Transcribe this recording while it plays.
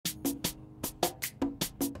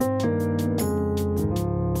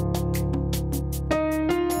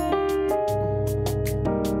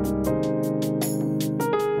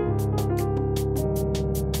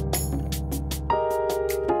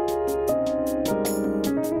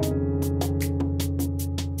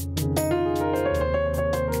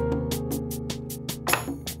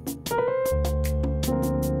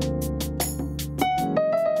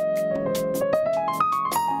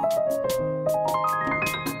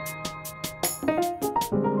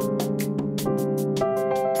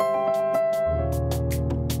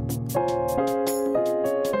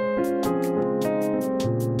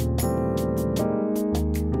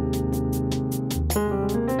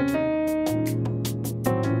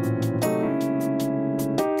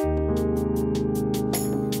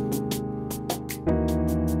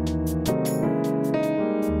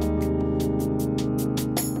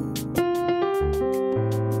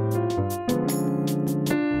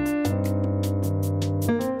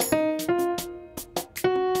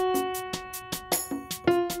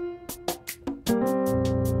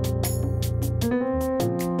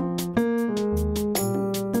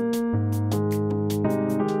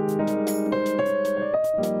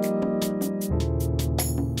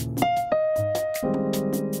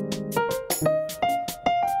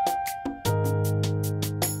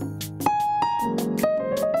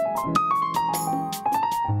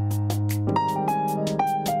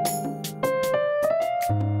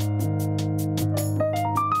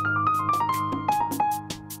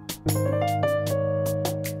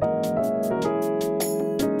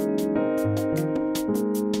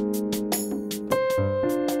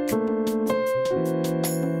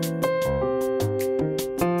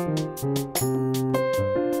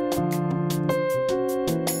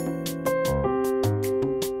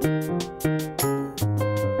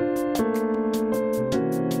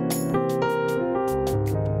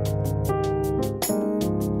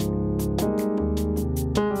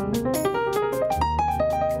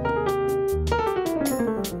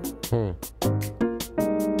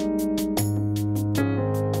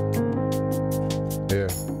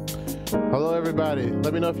Hello, everybody.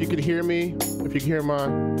 Let me know if you can hear me. If you can hear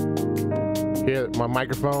my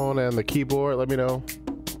microphone and the keyboard. Let me know.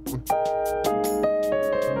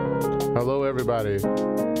 Hello, everybody.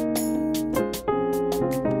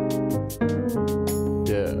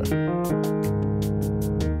 Yeah.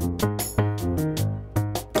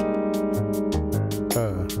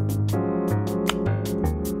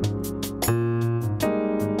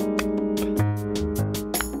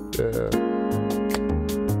 Yeah.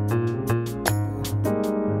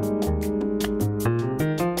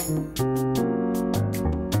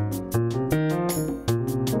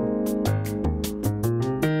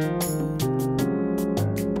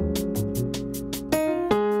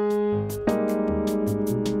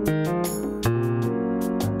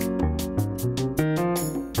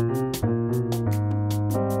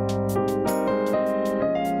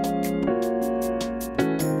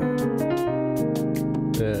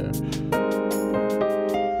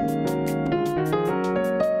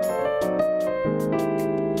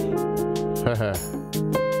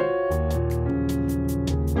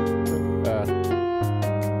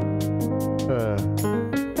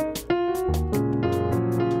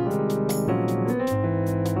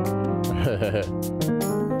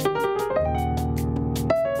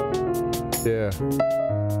 Yeah.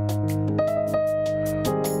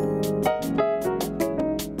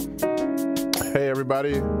 Hey,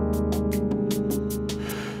 everybody.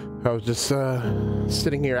 I was just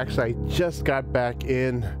sitting here. Actually, I just got back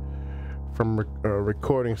in from a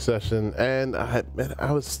recording session, and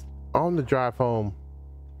I was on the drive home.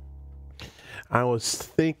 I was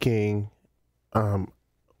thinking,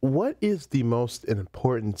 what is the most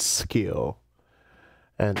important skill?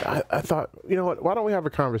 And I thought, you know what, why don't we have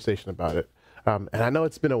a conversation about it? And I know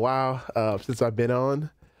it's been a while since I've been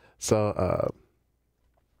on. So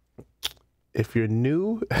if you're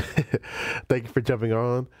new, thank you for jumping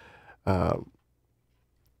on.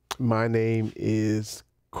 My name is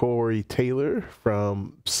Corey Taylor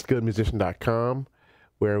from skilledmusician.com,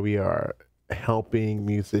 where we are helping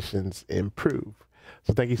musicians improve.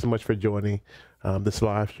 So thank you so much for joining this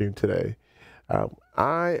live stream today.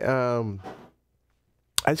 I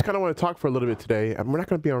just kind of want to talk for a little bit today. We're not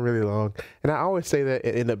going to be on really long. And I always say that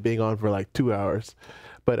it ended up being on for like 2 hours.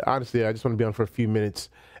 But honestly, I just want to be on for a few minutes.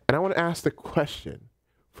 And I want to ask the question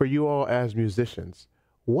for you all as musicians.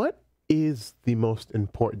 What is the most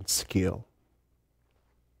important skill?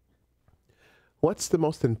 What's the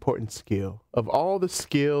most important skill of all the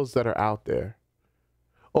skills that are out there?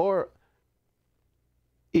 Or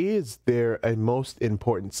is there a most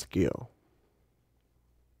important skill?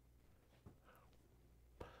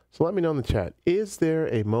 So let me know in the chat, is there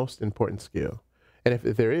a most important skill? And if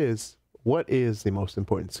there is, what is the most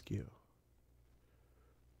important skill?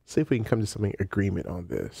 See if we can come to some agreement on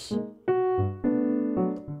this.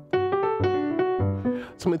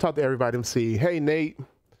 So let me talk to everybody and see. Hey, Nate.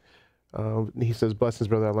 He says, blessings,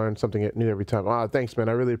 brother. I learned something new every time. Ah, thanks, man.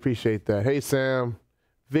 I really appreciate that. Hey, Sam.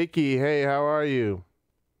 Vicky, hey, how are you?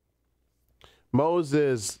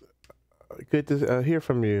 Moses, good to hear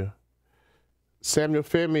from you. Samuel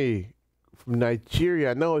Femi from Nigeria.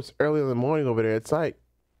 I know it's early in the morning over there. It's like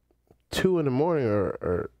 2 in the morning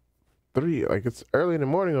or 3. Like it's early in the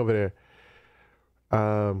morning over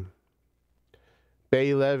there.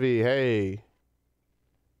 Bay Levy, hey.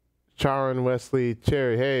 Charon Wesley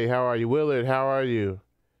Cherry, hey, how are you? Willard, how are you?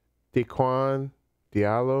 Dequan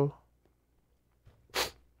Diallo.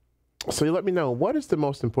 So you let me know, what is the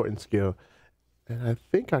most important skill? And I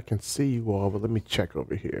think I can see you all, but let me check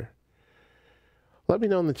over here. Let me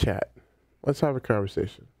know in the chat. Let's have a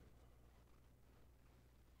conversation.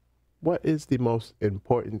 What is the most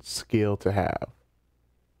important skill to have?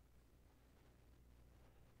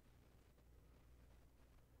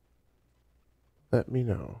 Let me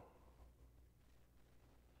know.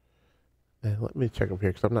 And let me check over here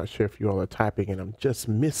because I'm not sure if you all are typing and I'm just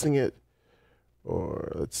missing it.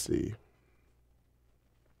 Or let's see.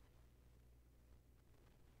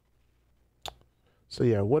 So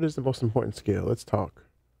yeah, what is the most important skill? Let's talk.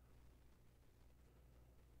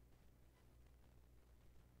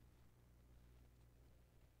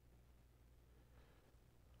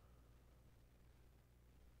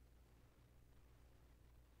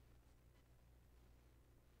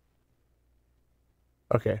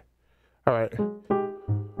 Okay. All right.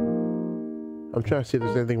 I'm trying to see if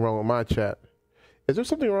there's anything wrong with my chat. Is there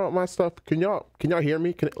something wrong with my stuff? Can y'all hear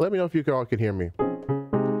me? Let me know if you all can hear me.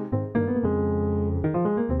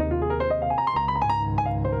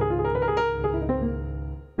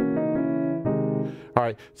 All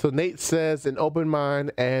right, so Nate says an open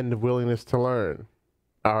mind and willingness to learn.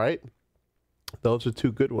 All right, those are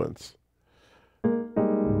two good ones.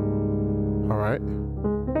 right.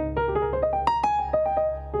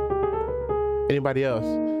 Anybody else?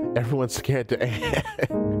 Everyone's scared to answer.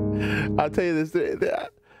 I'll tell you this.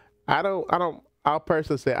 I'll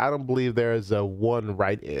personally say I don't believe there is a one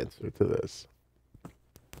right answer to this.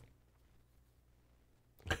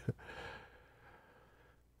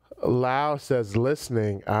 Lau says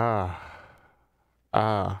listening.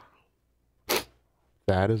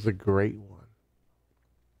 That is a great one.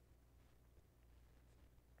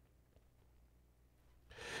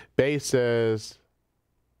 Bay says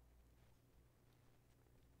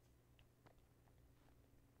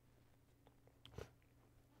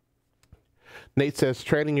Nate says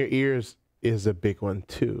training your ears is a big one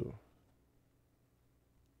too.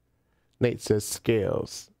 Nate says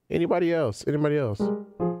scales. Anybody else? Anybody else?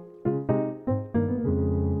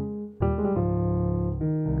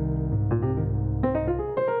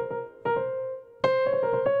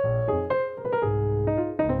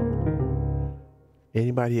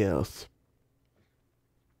 Anybody else?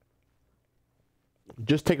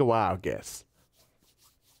 Just take a wild guess.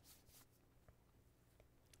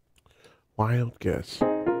 Wild guess.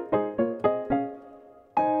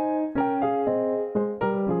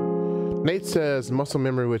 Nate says muscle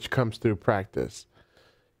memory, which comes through practice.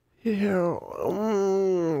 Yeah.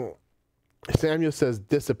 Samuel says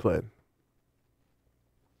discipline.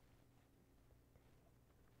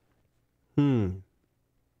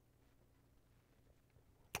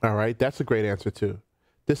 All right, that's a great answer too.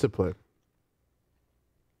 Discipline.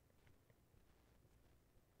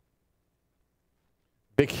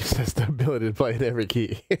 Vicky says the ability to play in every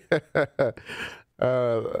key.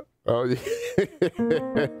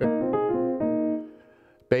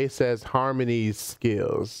 Bay says harmony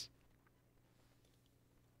skills.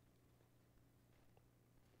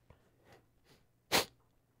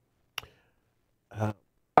 All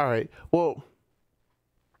right. Well,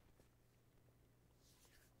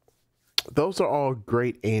 those are all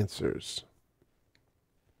great answers.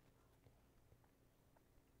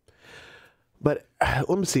 But let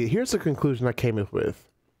me see. Here's the conclusion I came up with.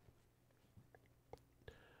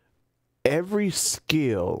 Every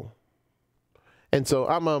skill, and so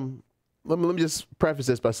let me just preface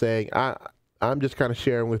this by saying I'm just kind of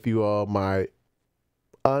sharing with you all my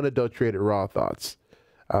unadulterated raw thoughts.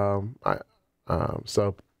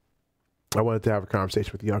 So I wanted to have a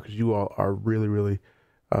conversation with y'all because you all are really, really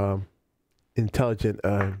intelligent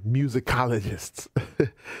musicologists,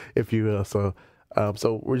 if you will. So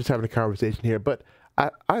we're just having a conversation here. But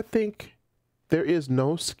I think there is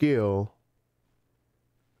no skill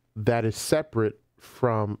that is separate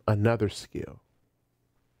from another skill.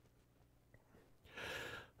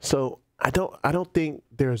 So I don't think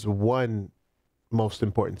there's one most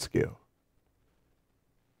important skill.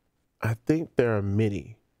 I think there are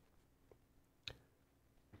many.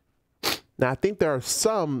 Now I think there are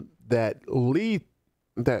some that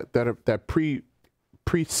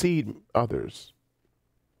precede others.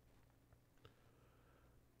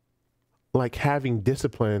 Like having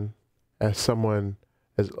discipline, as someone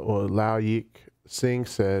Lao Yik Singh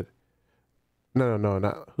said. No,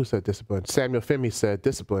 not who said discipline. Samuel Femi said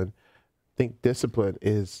discipline. I think discipline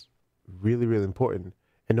is really, really important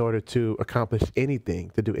in order to accomplish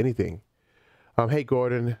anything, to do anything. Hey,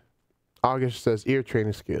 Gordon. August says ear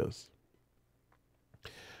training skills.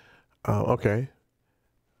 Okay.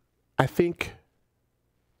 I think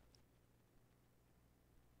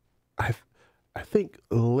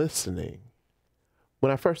listening.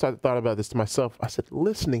 When I first thought about this to myself, I said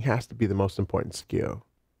listening has to be the most important skill.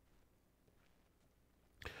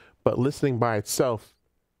 But listening by itself,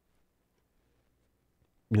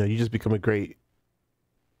 you just become a great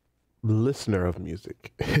listener of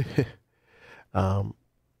music. But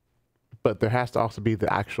there has to also be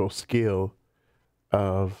the actual skill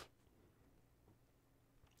of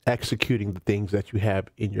executing the things that you have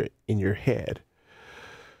in your head.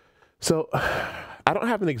 So I don't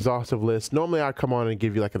have an exhaustive list. Normally I come on and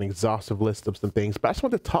give you like an exhaustive list of some things, but I just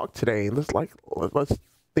want to talk today and let's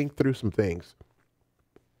think through some things.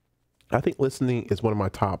 I think listening is one of my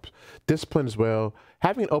tops. Discipline as well.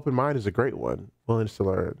 Having an open mind is a great one. Willingness to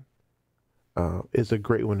learn is a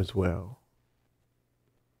great one as well.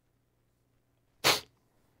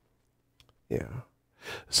 Yeah.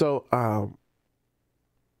 So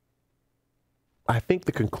I think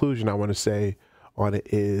the conclusion I want to say on it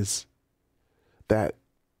is that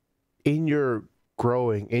in your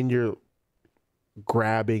growing, in your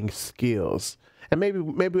grabbing skills, and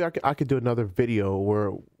maybe I could do another video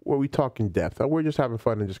where we talk in depth. We're just having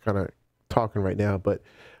fun and just kind of talking right now, but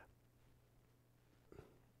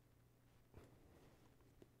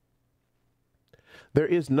there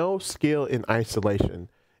is no skill in isolation.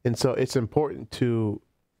 And so it's important to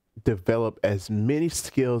develop as many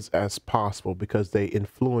skills as possible because they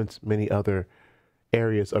influence many other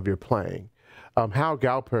areas of your playing. Hal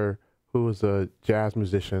Galper, who was a jazz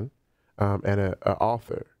musician and a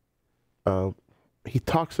author, he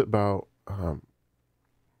talks about, or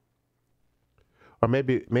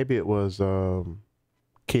maybe it was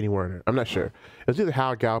Kenny Werner. I'm not sure. It was either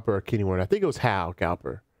Hal Galper or Kenny Werner. I think it was Hal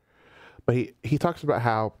Galper. But he talks about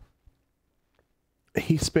how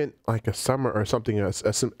he spent like a summer or something,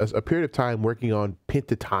 a period of time working on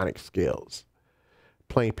pentatonic scales,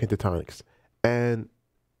 playing pentatonics. And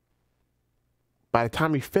by the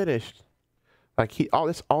time he finished, like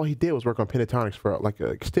all he did was work on pentatonics for like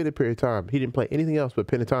an extended period of time. He didn't play anything else but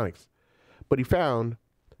pentatonics. But he found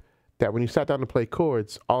that when he sat down to play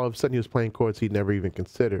chords, all of a sudden he was playing chords he'd never even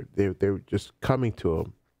considered. They were just coming to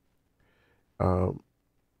him.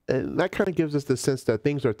 And that kind of gives us the sense that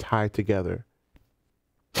things are tied together.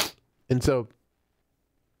 And so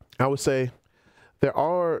I would say there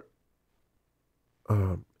are,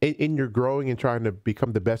 in your growing and trying to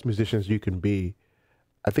become the best musicians you can be,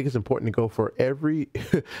 I think it's important to go for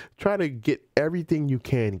try to get everything you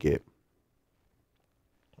can get.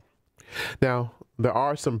 Now, there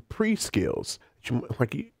are some pre-skills.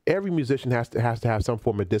 Like every musician has to have some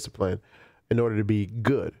form of discipline in order to be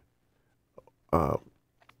good. That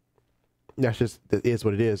is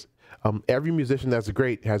what it is. Every musician that's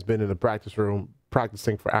great has been in a practice room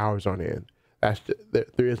practicing for hours on end.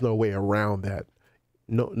 There is no way around that.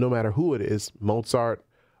 No matter who it is, Mozart,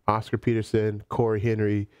 Oscar Peterson, Corey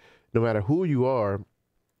Henry, no matter who you are,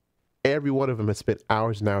 every one of them has spent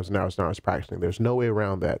hours and hours and hours and hours practicing. There's no way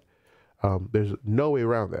around that. There's no way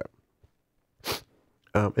around that.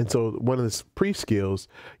 And so one of the pre-skills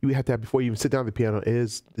you have to have before you even sit down at the piano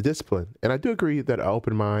is the discipline. And I do agree that an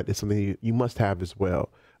open mind is something you must have as well,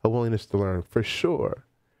 a willingness to learn for sure.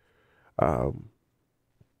 And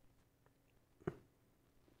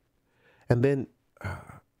then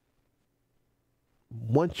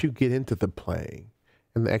once you get into the playing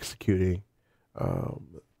and the executing,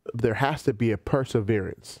 there has to be a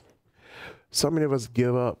perseverance. So many of us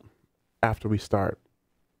give up after we start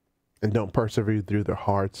and don't persevere through the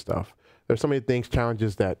hard stuff. There's so many things,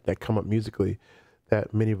 challenges that come up musically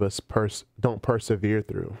that many of us don't persevere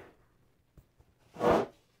through.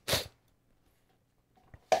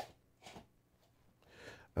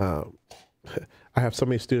 I have so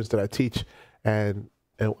many students that I teach, and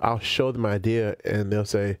I'll show them my idea, and they'll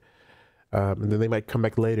say, and then they might come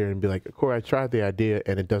back later and be like, Corey, I tried the idea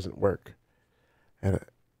and it doesn't work. And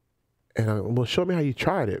well, show me how you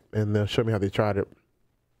tried it. And they'll show me how they tried it.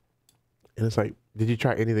 And it's like, did you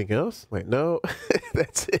try anything else? Like, no,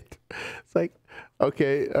 that's it. It's like,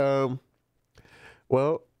 okay,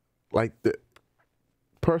 well, like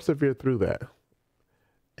persevere through that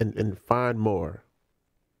and find more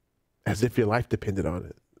as if your life depended on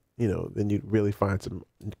it. You know, then you'd really find some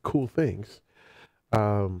cool things.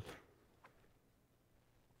 I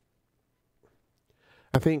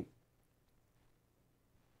think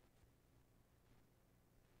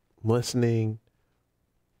listening,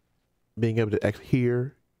 being able to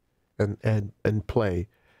hear and play.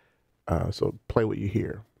 So play what you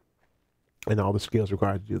hear and all the skills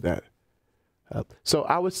required to do that. So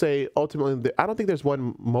I would say ultimately, I don't think there's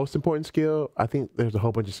one most important skill. I think there's a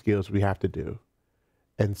whole bunch of skills we have to do.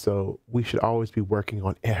 And so we should always be working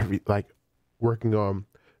on working on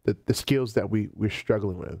the skills that we're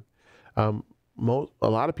struggling with. A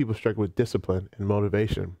lot of people struggle with discipline and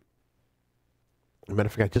motivation. As a matter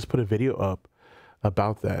of fact, I just put a video up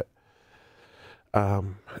about that.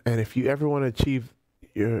 And if you ever want to achieve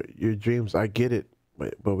your dreams, I get it,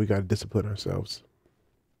 but we got to discipline ourselves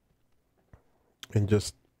and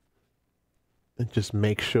just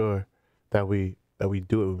make sure that we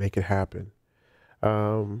do it, we make it happen.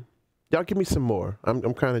 Y'all give me some more.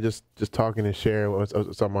 I'm kind of just talking and sharing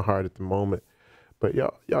what's on my heart at the moment. But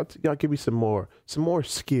y'all give me some more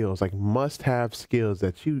skills, like must-have skills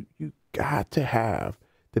that you got to have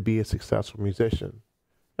to be a successful musician.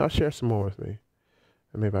 Y'all share some more with me.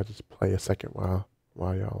 And maybe I'll just play a second while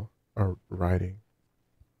y'all are writing.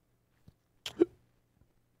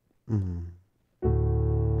 Mm.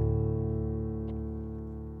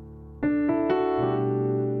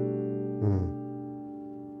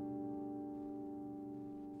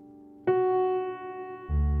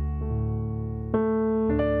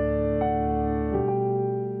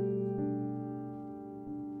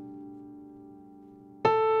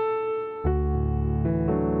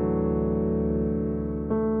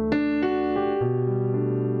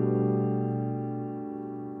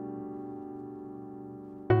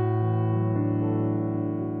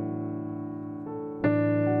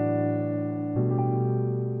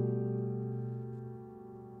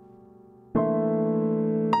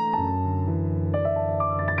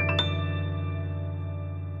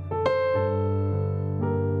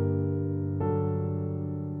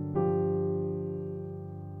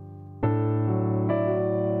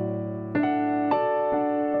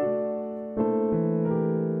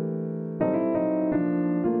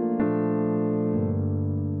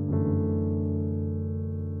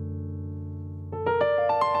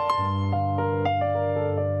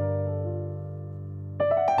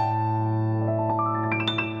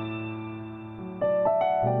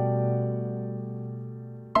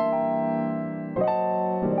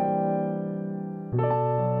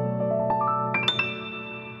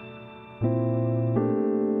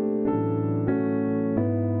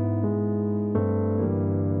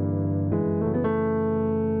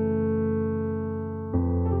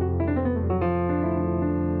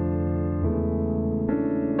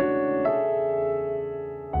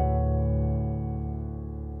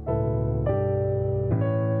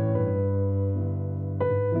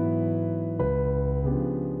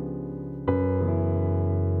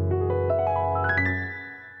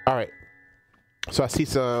 So I see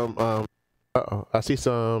some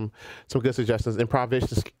some good suggestions.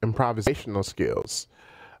 Improvisational skills.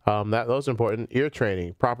 Those are important. Ear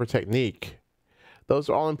training, proper technique. Those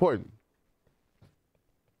are all important.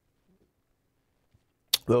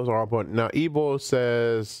 Those are all important. Now, E-Boy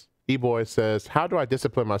says, how do I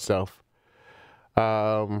discipline myself?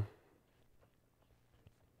 Well,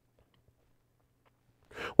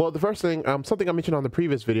 the first thing, something I mentioned on the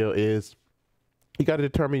previous video is you got to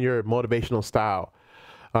determine your motivational style.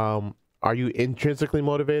 Are you intrinsically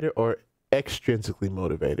motivated or extrinsically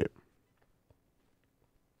motivated?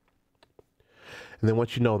 And then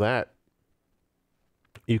once you know that,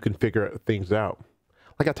 you can figure things out.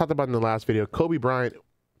 Like I talked about in the last video, Kobe Bryant,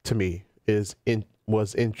 to me,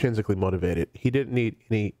 was intrinsically motivated. He didn't need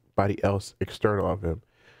anybody else external of him.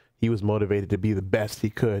 He was motivated to be the best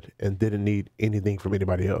he could and didn't need anything from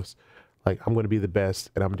anybody else. Like, I'm going to be the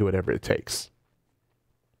best and I'm going to do whatever it takes.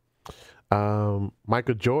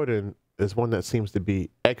 Michael Jordan is one that seems to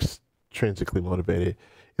be extrinsically motivated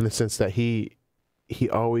in the sense that he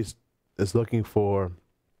always is looking for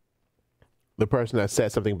the person that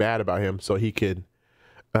said something bad about him so he can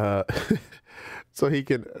so he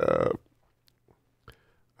can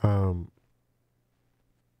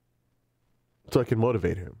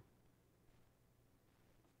motivate him.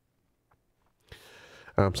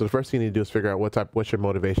 So the first thing you need to do is figure out what's your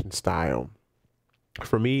motivation style.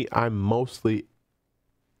 For me, I'm mostly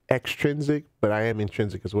extrinsic, but I am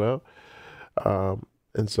intrinsic as well.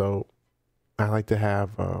 And so I like to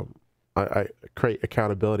have, I create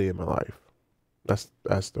accountability in my life.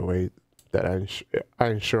 That's the way that I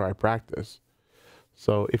ensure I practice.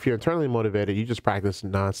 So if you're internally motivated, you just practice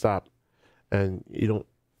nonstop, and you don't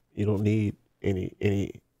need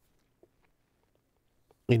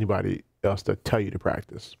anybody else to tell you to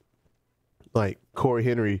practice. Like Corey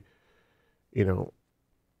Henry,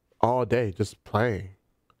 all day just playing.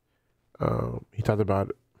 He talked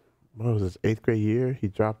about, what was his 8th grade year? He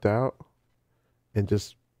dropped out and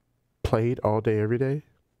just played all day, every day.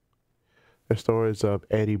 There's stories of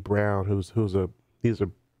Eddie Brown, he's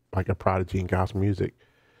like a prodigy in gospel music.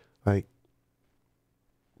 Like,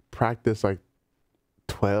 practice like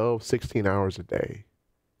 12, 16 hours a day.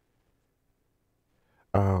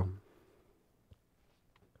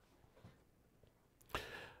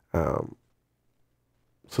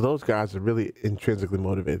 So those guys are really intrinsically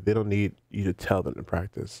motivated. They don't need you to tell them to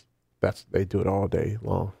practice. They do it all day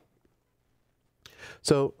long.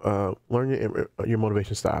 So learn your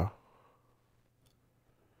motivation style.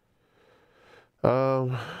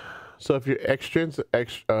 So if you're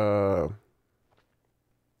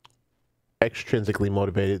extrinsically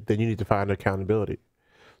motivated, then you need to find accountability.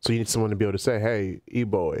 So you need someone to be able to say, hey,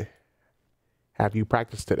 E-Boy, have you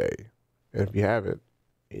practiced today? And if you haven't,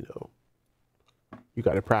 you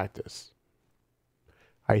got to practice.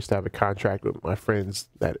 I used to have a contract with my friends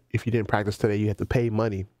that if you didn't practice today, you had to pay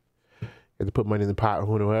money. You had to put money in the pot.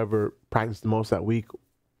 Whoever practiced the most that week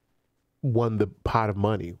won the pot of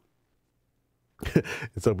money. And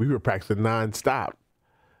so we were practicing nonstop.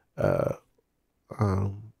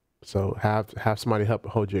 So have somebody help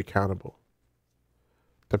hold you accountable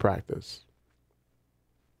to practice.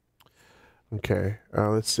 Okay,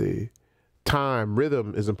 let's see. Time,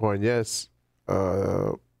 rhythm is important. Yes.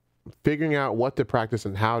 Figuring out what to practice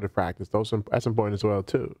and how to practice. That's important as well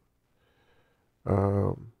too.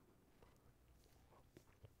 And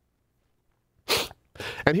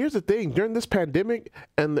here's the thing: during this pandemic,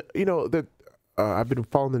 and I've been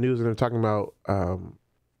following the news, and they're talking about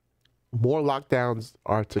more lockdowns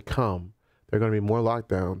are to come. There are going to be more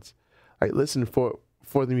lockdowns. Like, listen, for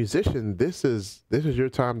the musician, this is your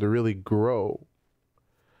time to really grow.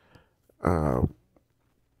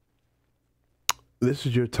 This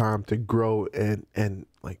is your time to grow and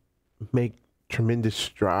like make tremendous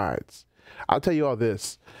strides. I'll tell you all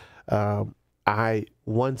this. One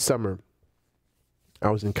summer,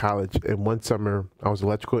 I was in college, and one summer I was an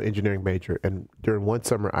electrical engineering major, and during one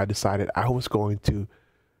summer I decided I was going to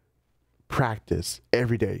practice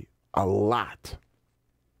every day, a lot.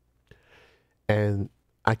 And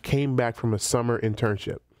I came back from a summer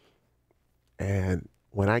internship, and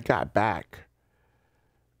when I got back,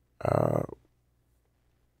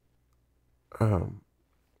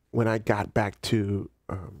 to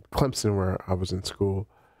Clemson, where I was in school,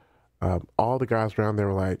 all the guys around there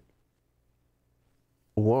were like,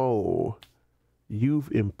 whoa,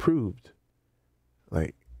 you've improved.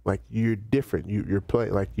 Like you're different. You're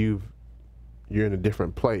playing like you're in a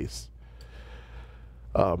different place.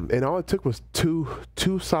 And all it took was two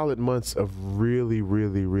solid months of really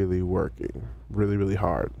working really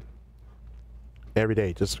hard every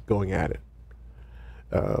day, just going at it.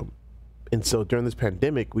 And so during this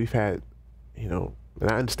pandemic, we've had, and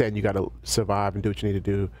I understand you got to survive and do what you need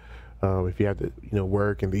to do if you have to,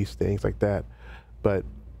 work and these things like that. But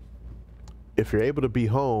if you're able to be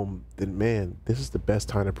home, then man, this is the best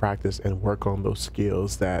time to practice and work on those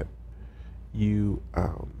skills that you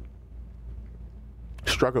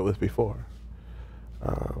struggled with before.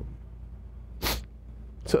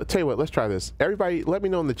 So I'll tell you what, let's try this. Everybody, let me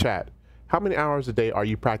know in the chat, how many hours a day are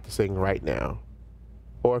you practicing right now?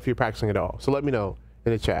 Or if you're practicing at all. So let me know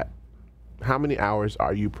in the chat, how many hours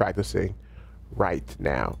are you practicing right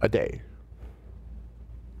now a day?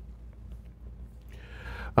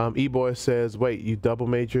 E-Boy says, wait, you double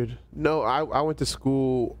majored? No, I went to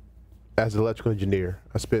school as an electrical engineer.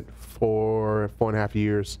 I spent 4.5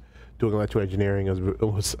 years doing electrical engineering. It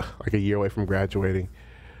was like a year away from graduating.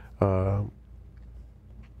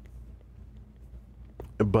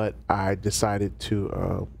 But I decided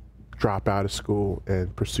to drop out of school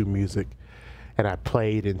and pursue music. And I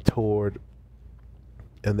played and toured.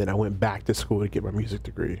 And then I went back to school to get my music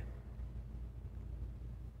degree.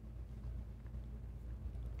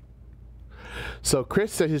 So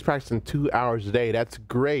Chris says he's practicing 2 hours a day. That's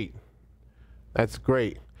great. That's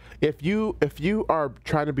great. If you are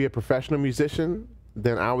trying to be a professional musician,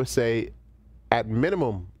 then I would say at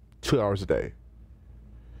minimum 2 hours a day.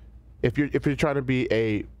 If you're trying to be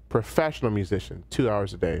a professional musician, 2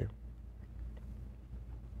 hours a day.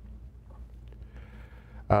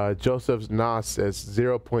 Joseph Nas says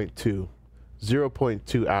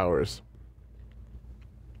 0.2 hours.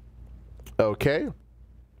 Okay.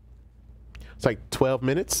 It's like 12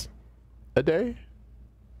 minutes a day.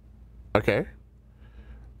 Okay.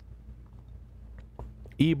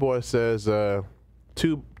 E-Boy says 2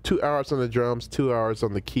 hours on the drums, 2 hours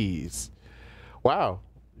on the keys. Wow,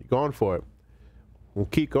 you're going for it. Well,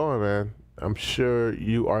 keep going, man. I'm sure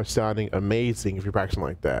you are sounding amazing if you're practicing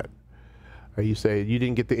like that. You say you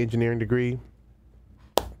didn't get the engineering degree.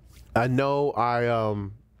 I know I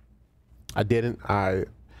didn't. I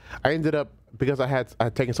ended up, because I had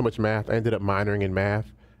taken so much math, I ended up minoring in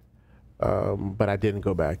math, but I didn't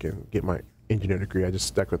go back and get my engineering degree. I just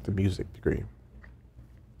stuck with the music degree.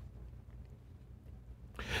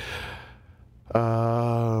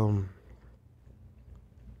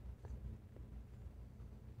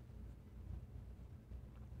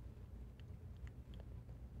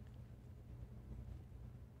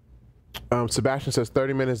 Sebastian says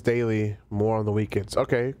 30 minutes daily, more on the weekends.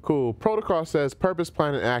 Okay, cool. Protocol says purpose,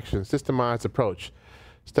 plan, and action, systemized approach.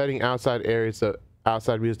 Studying outside areas of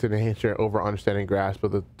outside music to enhance your overall understanding and grasp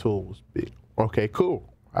of the tools. Okay,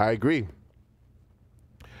 cool. I agree.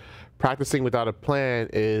 Practicing without a plan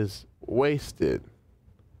is wasted.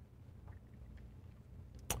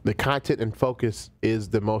 The content and focus is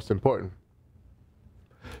the most important.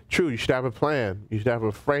 True, you should have a plan. You should have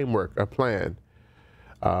a framework, a plan.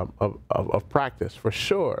 Of practice, for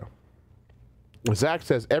sure. Zach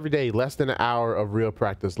says every day, less than an hour of real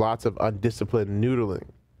practice, lots of undisciplined noodling.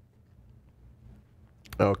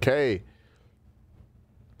 Okay.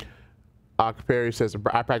 Perry says,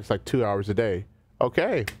 I practice like 2 hours a day.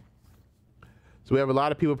 Okay. So we have a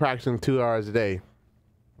lot of people practicing 2 hours a day.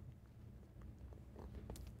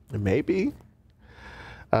 Maybe.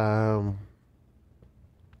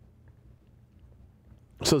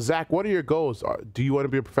 So Zach, what are your goals? Do you want to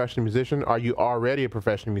be a professional musician? Are you already a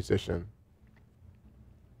professional musician?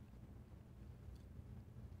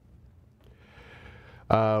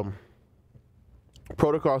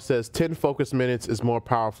 Protocol says 10 focus minutes is more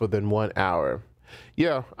powerful than 1 hour.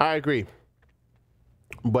 Yeah, I agree.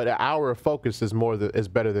 But an hour of focus is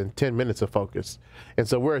better than 10 minutes of focus. And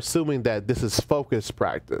so we're assuming that this is focus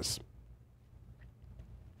practice.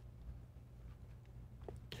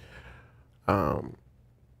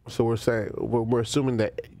 So we're assuming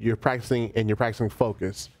that you're practicing and you're practicing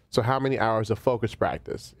focus. So how many hours of focus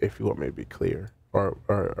practice, if you want me to be clear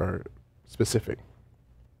or specific?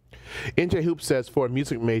 NJ Hoop says for a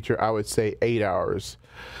music major, I would say 8 hours.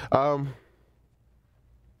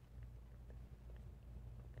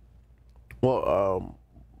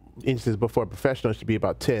 Instances before professional should be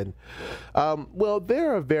about 10. Well,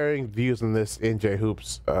 there are varying views on this, NJ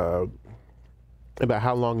Hoops, about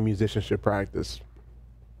how long a musician should practice.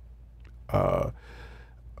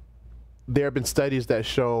 There have been studies that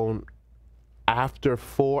shown after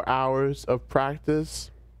 4 hours of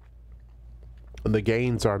practice, the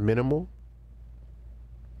gains are minimal.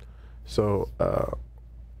 So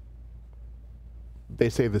they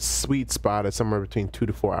say the sweet spot is somewhere between 2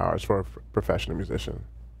 to 4 hours for a professional musician.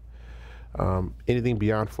 Anything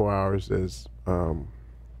beyond 4 hours is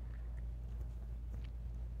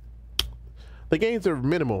the gains are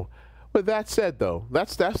minimal. With that said, though,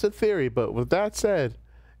 that's the theory. But with that said,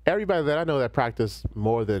 everybody that I know that practiced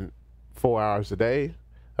more than 4 hours a day,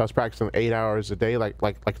 I was practicing 8 hours a day, like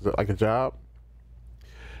a job.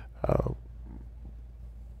 Uh,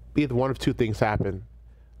 Either one of two things happen.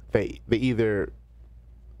 They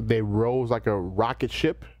rose like a rocket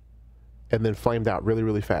ship, and then flamed out really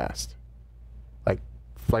really fast, like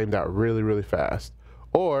flamed out really really fast,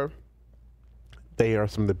 or they are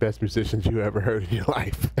some of the best musicians you ever heard in your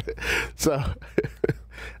life. So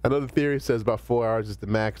another theory says about 4 hours is the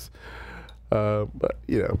max, but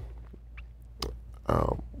it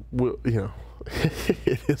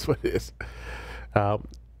is what it is.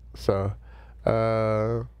 So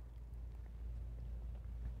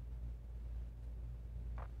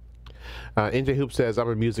NJ Hoop says, I'm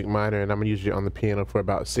a music minor and I'm usually on the piano for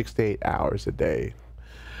about 6 to 8 hours a day.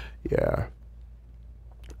 Yeah.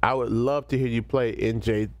 I would love to hear you play,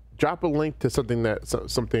 NJ. Drop a link to something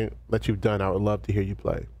that you've done. I would love to hear you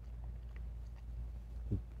play.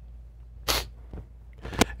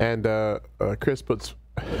 And Chris puts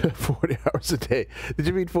 40 hours a day. Did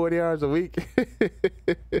you mean 40 hours a week?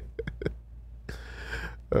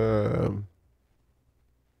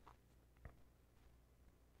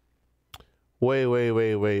 Wait.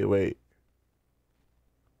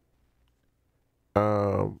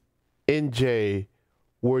 NJ,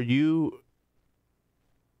 were you...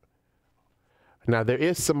 Now, there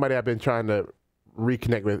is somebody I've been trying to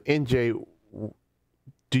reconnect with. NJ,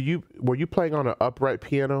 were you playing on an upright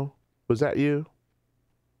piano? Was that you?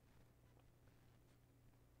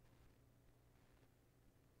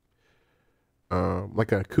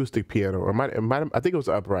 Like an acoustic piano, or I think it was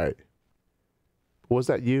upright. Was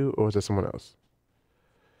that you, or was that someone else?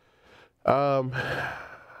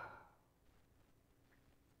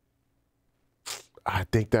 I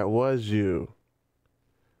think that was you.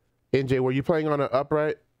 NJ, were you playing on an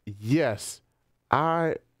upright? Yes.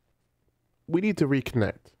 We need to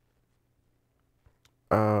reconnect.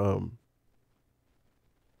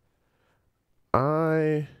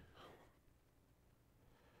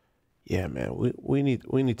 Yeah, man, we need to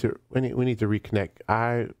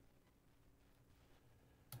reconnect.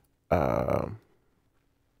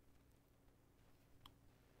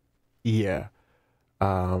 Yeah. Yeah,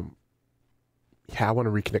 I want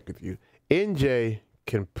to reconnect with you. NJ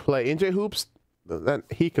can play. NJ Hoops,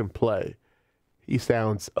 he can play. He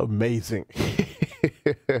sounds amazing.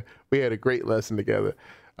 We had a great lesson together.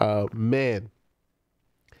 Man,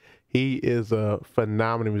 he is a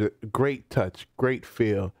phenomenal, great touch, great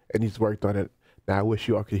feel, and he's worked on it. Now, I wish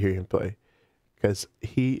you all could hear him play because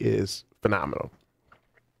he is phenomenal.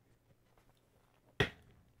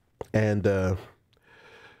 And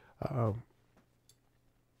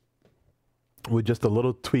with just a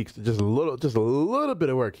little tweaks, just a little bit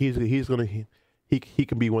of work, he can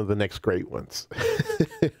be one of the next great ones.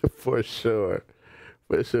 For sure.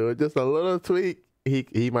 Just a little tweak,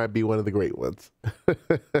 he might be one of the great ones.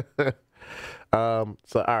 So all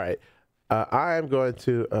right, I'm going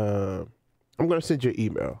to send you an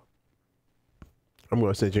email.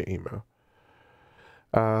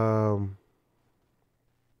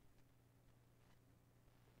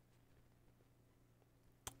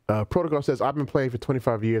 Protocol says, I've been playing for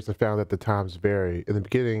 25 years and found that the times vary. In the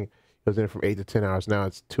beginning, it was in from 8 to 10 hours. Now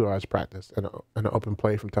it's 2 hours practice and an open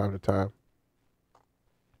play from time to time.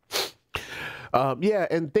 Yeah,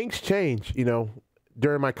 and things change.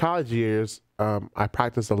 During my college years, I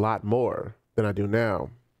practiced a lot more than I do now.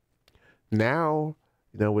 Now,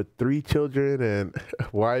 with 3 children and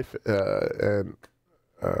wife and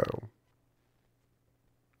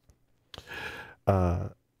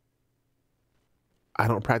I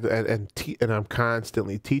don't practice, and I'm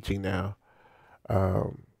constantly teaching now. I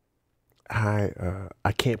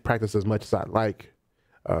can't practice as much as I'd like,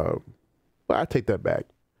 but I take that back.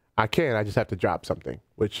 I can. I just have to drop something,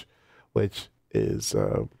 which is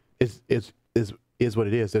what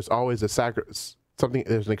it is. There's always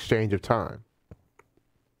there's an exchange of time.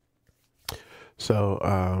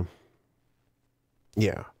 So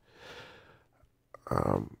yeah,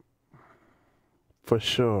 for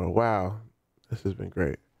sure. Wow. This has been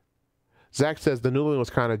great. Zach says the new one was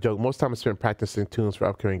kind of a joke. Most time I spend practicing tunes for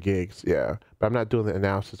upcoming gigs. Yeah, but I'm not doing the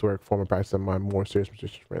analysis work, formal practice that my more serious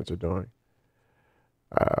musician friends are doing.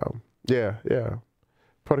 Yeah.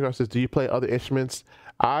 Protocol says, do you play other instruments?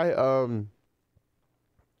 I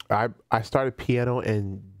started piano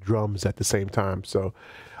and drums at the same time. So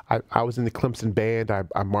I was in the Clemson band. I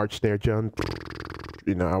marched there, John.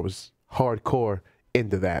 I was hardcore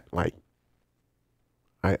into that. Like,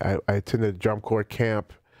 I attended a drum corps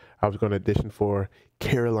camp. I was going to audition for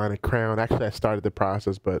Carolina Crown. Actually, I started the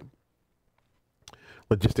process, but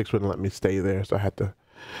logistics wouldn't let me stay there, so I had to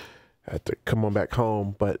come on back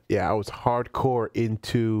home. But yeah, I was hardcore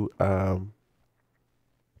into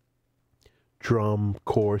drum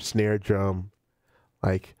corps, snare drum,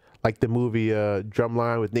 like the movie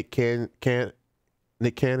Drumline with Nick Cannon.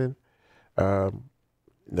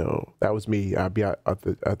 No, that was me. I'd be out at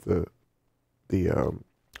the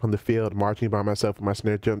on the field marching by myself with my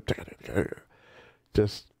snare drum,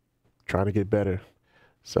 just trying to get better.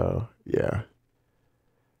 So yeah,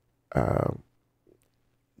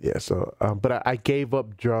 yeah. So but I gave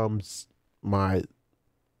up drums my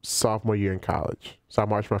sophomore year in college. So I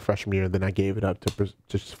marched my freshman year, and then I gave it up to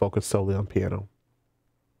just focus solely on piano.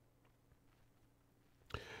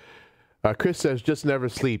 Chris says, just never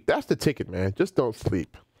sleep. That's the ticket, man. Just don't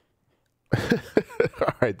sleep.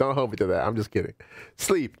 All right, don't hold me to that. I'm just kidding.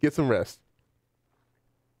 Sleep. Get some rest.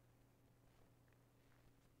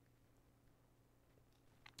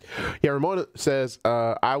 Yeah, Ramona says,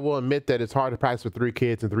 I will admit that it's hard to practice with 3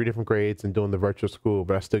 kids in 3 different grades and doing the virtual school,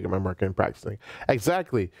 but I still get my work in practicing.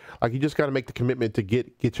 Exactly. Like, you just got to make the commitment to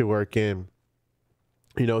get your work in.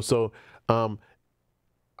 You know, so, you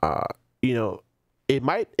know, it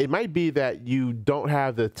might be that you don't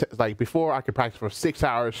have the like before. I could practice for 6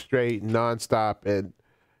 hours straight, nonstop, and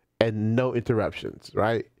no interruptions.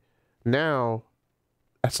 Right now,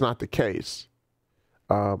 that's not the case.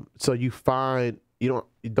 So you find don't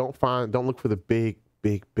look for the big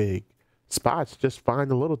spots. Just find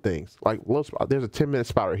the little things. Like there's a 10-minute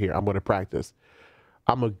spot right here. I'm going to practice.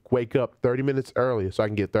 I'm gonna wake up 30 minutes early so I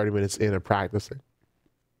can get 30 minutes in of practicing.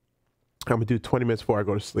 I'm gonna do 20 minutes before I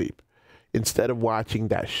go to sleep. Instead of watching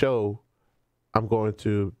that show, I'm going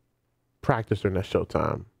to practice during that show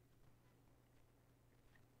time.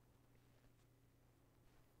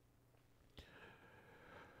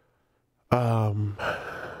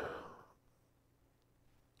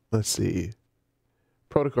 Let's see.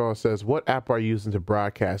 Protocol says, what app are you using to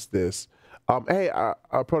broadcast this? Hey,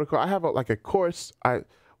 Protocol, I have like a course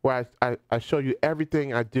where I show you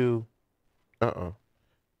everything I do. Where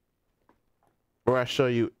I show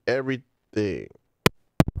you everything.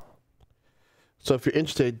 So if you're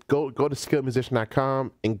interested, go to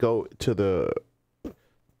skilledmusician.com and go to the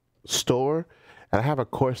store, and I have a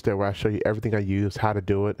course there where I show you everything I use, how to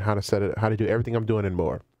do it, how to set it, how to do everything I'm doing and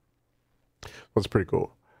more. That's pretty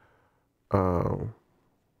cool.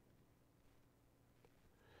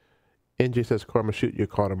 NJ says, Corey, I'm gonna shoot you a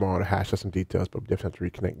call tomorrow to hash out some details, but we definitely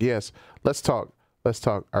have to reconnect. Yes, let's talk.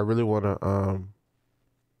 I really want to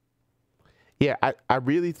yeah, I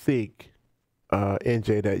really think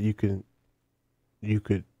NJ, that you could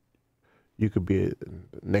be the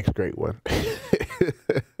next great one.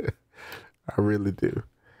 I really do.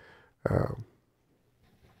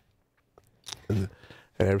 And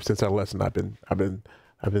ever since our lesson, I've been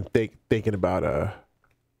thinking about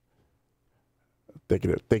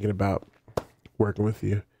thinking about working with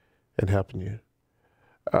you and helping you.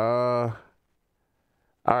 All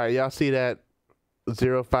right, y'all see that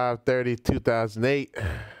 05/30/2008.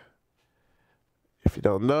 If you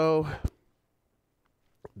don't know,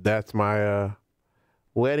 that's my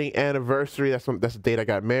wedding anniversary. That's the date I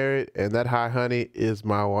got married, and that hi honey is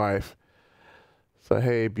my wife. So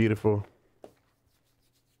hey, beautiful.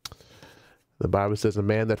 The Bible says, a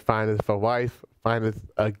man that findeth a wife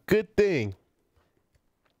findeth a good thing,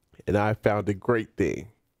 and I found a great thing.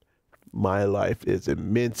 My life is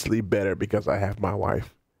immensely better because I have my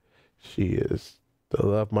wife. She is the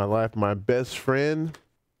love of my life, my best friend,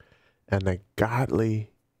 and a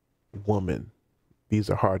godly woman.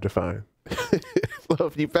 These are hard to find. So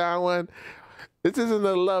if you found one, this isn't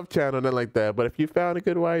a love channel, nothing like that. But if you found a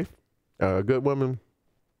good wife, a good woman,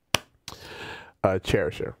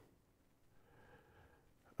 cherish her.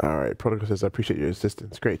 All right, Protocol says, I appreciate your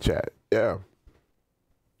assistance. Great chat. Yeah.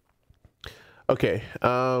 Okay.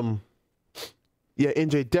 Yeah,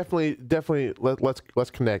 NJ, definitely.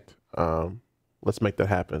 Let's connect. Let's make that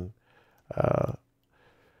happen.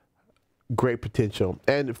 Great potential.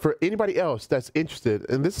 And for anybody else that's interested,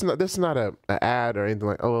 and this is not an ad or anything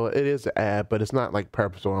like. Oh, it is an ad, but it's not like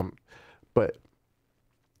purposeful. But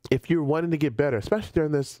if you're wanting to get better, especially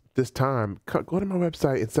during this time, go to my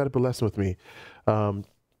website and set up a lesson with me.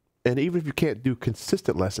 And even if you can't do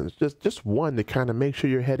consistent lessons, just one to kind of make sure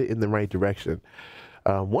you're headed in the right direction.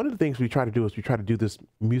 One of the things we try to do is we try to do this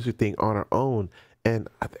music thing on our own. And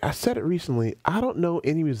I said it recently, I don't know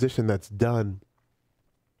any musician that's done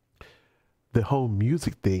the whole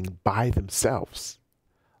music thing by themselves.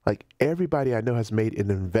 Like everybody I know has made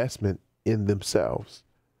an investment in themselves.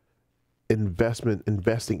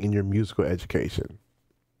 Investing in your musical education.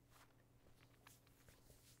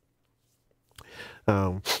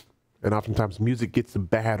 And oftentimes music gets a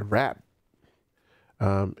bad rap.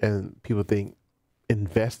 And people think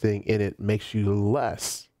investing in it makes you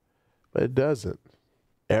less, but it doesn't.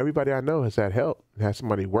 Everybody I know has had help, has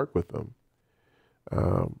somebody work with them.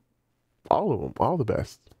 All of them, all the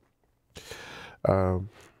best.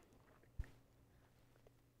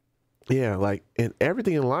 Yeah, like in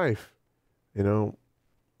everything in life, you know,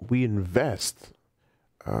 we invest.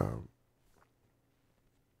 I'm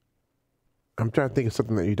trying to think of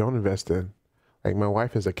something that you don't invest in. Like my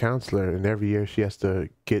wife is a counselor, and every year she has to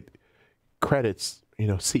get credits, you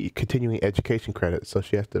know, continuing education credits. So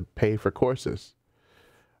she has to pay for courses,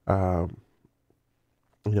 you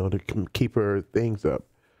know, to keep her things up.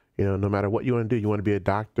 You know, no matter what you want to do, you want to be a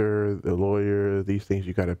doctor, a lawyer, these things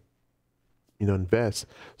you got to, you know, invest.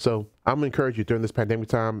 So I'm gonna encourage you during this pandemic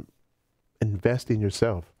time, invest in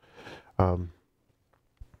yourself. And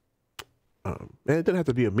it doesn't have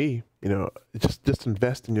to be a me, you know, just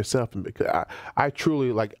invest in yourself. And because I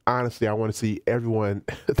truly, like, honestly, I want to see everyone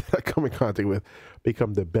that I come in contact with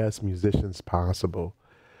become the best musicians possible.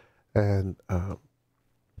 And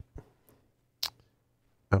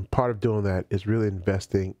part of doing that is really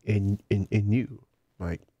investing in you.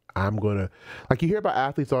 Like, I'm going to, like, you hear about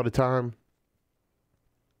athletes all the time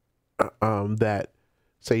that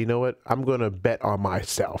say, you know what, I'm going to bet on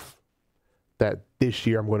myself that this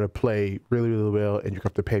year I'm going to play really, really well, and you're going to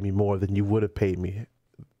have to pay me more than you would have paid me.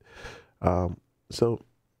 So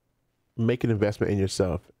make an investment in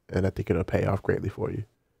yourself, and I think it'll pay off greatly for you.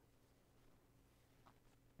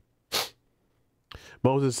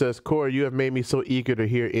 Moses says, Corey, you have made me so eager to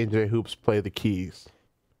hear NJ Hoops play the keys.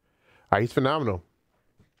 He's phenomenal.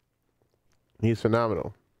 He's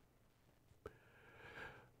phenomenal.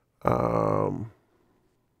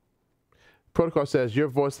 Protocol says, your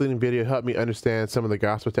voice leading video helped me understand some of the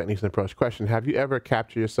gospel techniques and approach. Question, have you ever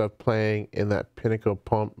captured yourself playing in that pinnacle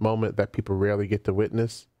moment that people rarely get to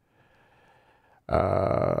witness?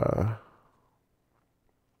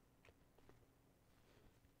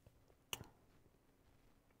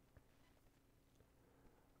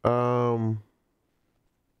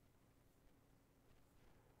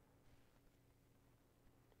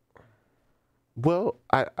 Well,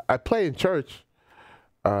 I play in church,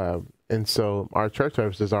 and so our church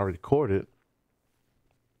services are recorded.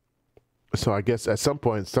 So I guess at some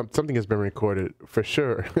point something has been recorded for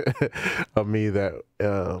sure of me that.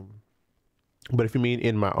 But if you mean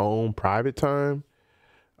in my own private time,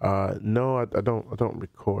 no, I don't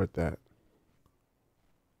record that.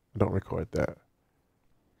 I don't record that.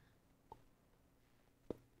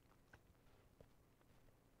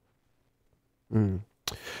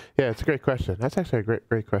 Yeah, it's a great question. That's actually a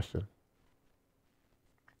great question.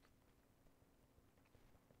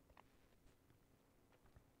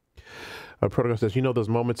 Protocol says, you know those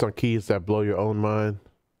moments on keys that blow your own mind?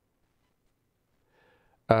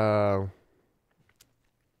 Yeah,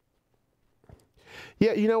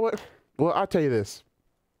 you know what? Well, I'll tell you this.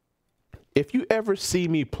 If you ever see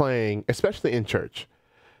me playing, especially in church,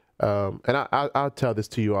 and I'll tell this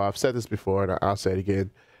to you all. I've said this before, and I'll say it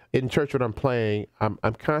again. In church, when I'm playing, I'm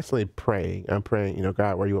constantly praying. I'm praying, you know,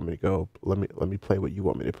 God, where you want me to go? Let me play what you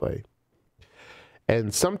want me to play.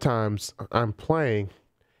 And sometimes I'm playing,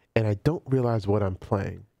 and I don't realize what I'm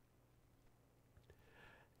playing.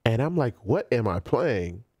 And I'm like, what am I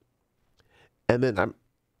playing? And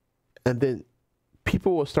then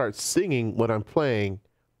people will start singing what I'm playing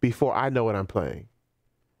before I know what I'm playing.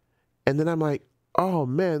 And then I'm like, oh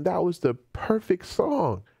man, that was the perfect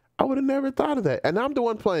song. I would have never thought of that. And I'm the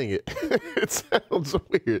one playing it. It sounds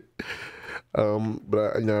weird.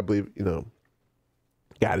 But you know, I believe, you know,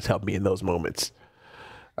 God has helped me in those moments.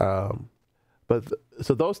 So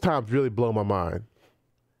those times really blow my mind.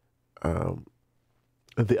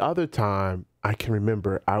 The other time I can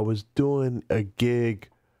remember, I was doing a gig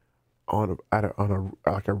on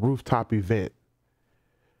a rooftop event,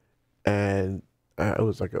 and it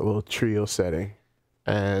was like a little trio setting,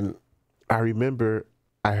 and I remember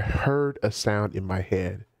I heard a sound in my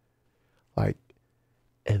head, like,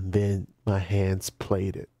 and then my hands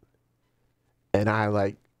played it, and I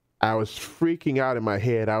was freaking out in my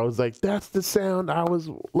head. I was like, that's the sound I was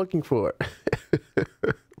looking for.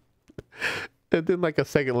 And then like a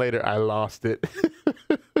second later, I lost it.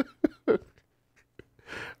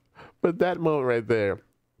 But that moment right there,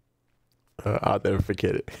 I'll never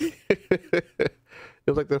forget it. It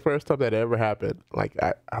was like the first time that ever happened. Like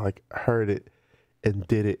I like heard it and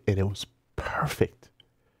did it, and it was perfect.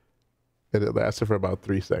 And it lasted for about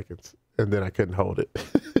 3 seconds, and then I couldn't hold it.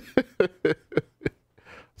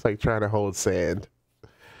 It's like trying to hold sand.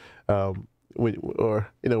 When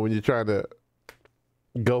you're trying to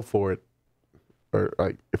go for it, or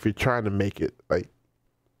like if you're trying to make it, like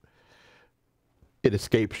it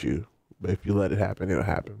escapes you. But if you let it happen, it'll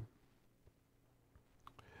happen.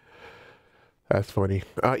 That's funny.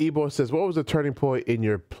 Ebo says, what was the turning point in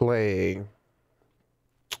your playing?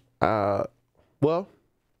 Well,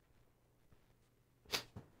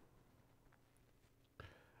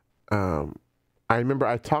 I remember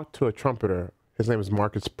I talked to a trumpeter. His name is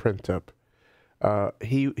Marcus Printup.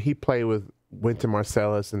 He played with Wynton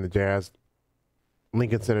Marsalis in the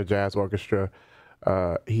Lincoln Center Jazz Orchestra.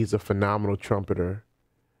 He's a phenomenal trumpeter,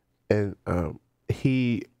 and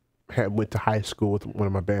he went to high school with one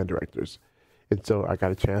of my band directors, and so I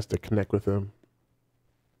got a chance to connect with him.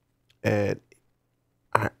 And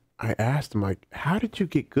I asked him, like, how did you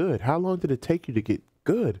get good? How long did it take you to get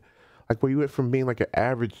good? Like, where you went from being like an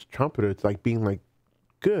average trumpeter to like being like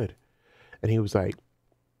good. And he was like,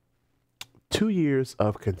 2 years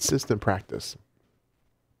of consistent practice.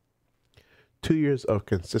 2 years of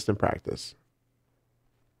consistent practice.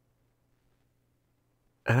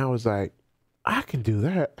 And I was like, I can do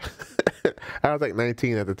that. I was like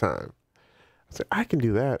 19 at the time. I said, I can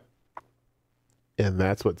do that. And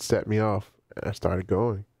that's what set me off. And I started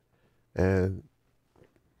going. And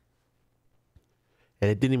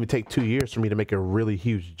it didn't even take 2 years for me to make a really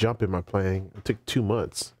huge jump in my playing. It took 2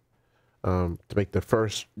 months to make the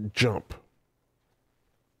first jump.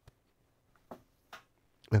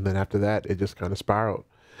 And then after that, it just kind of spiraled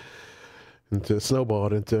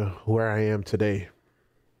snowballed into where I am today.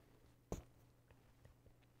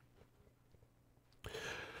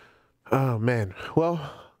 Oh, man.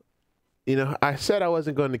 Well, you know, I said I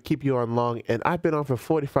wasn't going to keep you on long, and I've been on for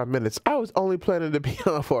 45 minutes. I was only planning to be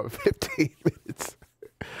on for 15 minutes.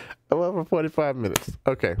 I'm on for 45 minutes.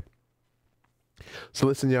 Okay. So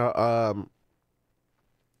listen, y'all,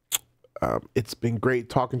 it's been great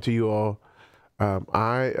talking to you all.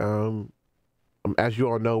 As you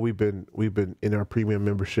all know, we've been in our premium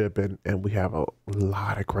membership, and we have a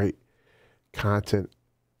lot of great content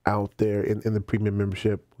out there in the premium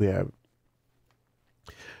membership. We have,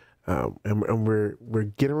 and we're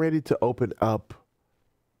getting ready to open up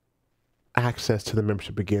access to the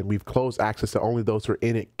membership again. We've closed access to only those who are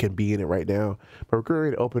in it can be in it right now, but we're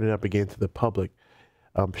going to open it up again to the public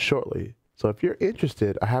shortly. So if you're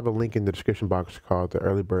interested, I have a link in the description box called the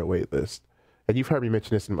Early Bird Waitlist. And you've heard me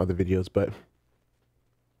mention this in other videos, but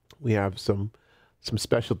we have some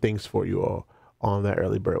special things for you all on that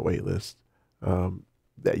Early Bird Waitlist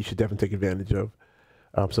that you should definitely take advantage of.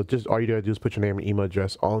 So just all you gotta do is put your name and email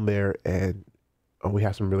address on there, and we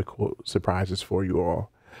have some really cool surprises for you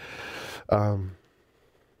all. But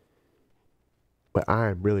I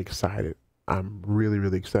am really excited. I'm really,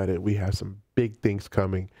 really excited. We have some big things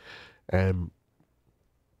coming, and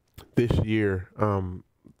this year,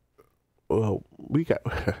 well, we got.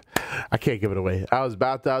 I can't give it away. I was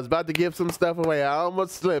about to give some stuff away. I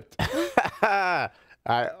almost slipped. I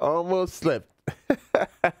almost slipped.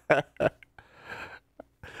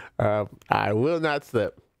 I will not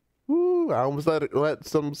slip. Woo, I almost let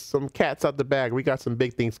some cats out the bag. We got some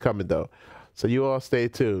big things coming though, so you all stay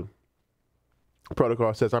tuned.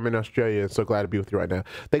 Protocol says, I'm in Australia and so glad to be with you right now.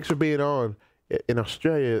 Thanks for being on. In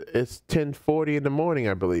Australia, it's 10:40 in the morning,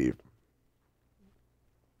 I believe.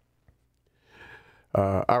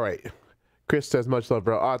 All right. Chris says, much love,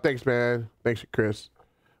 bro. Oh, thanks, man. Thanks, Chris.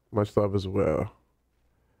 Much love as well.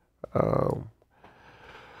 All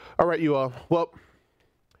right, you all. Well,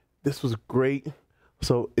 this was great.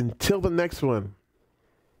 So until the next one,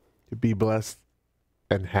 be blessed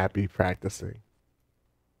and happy practicing.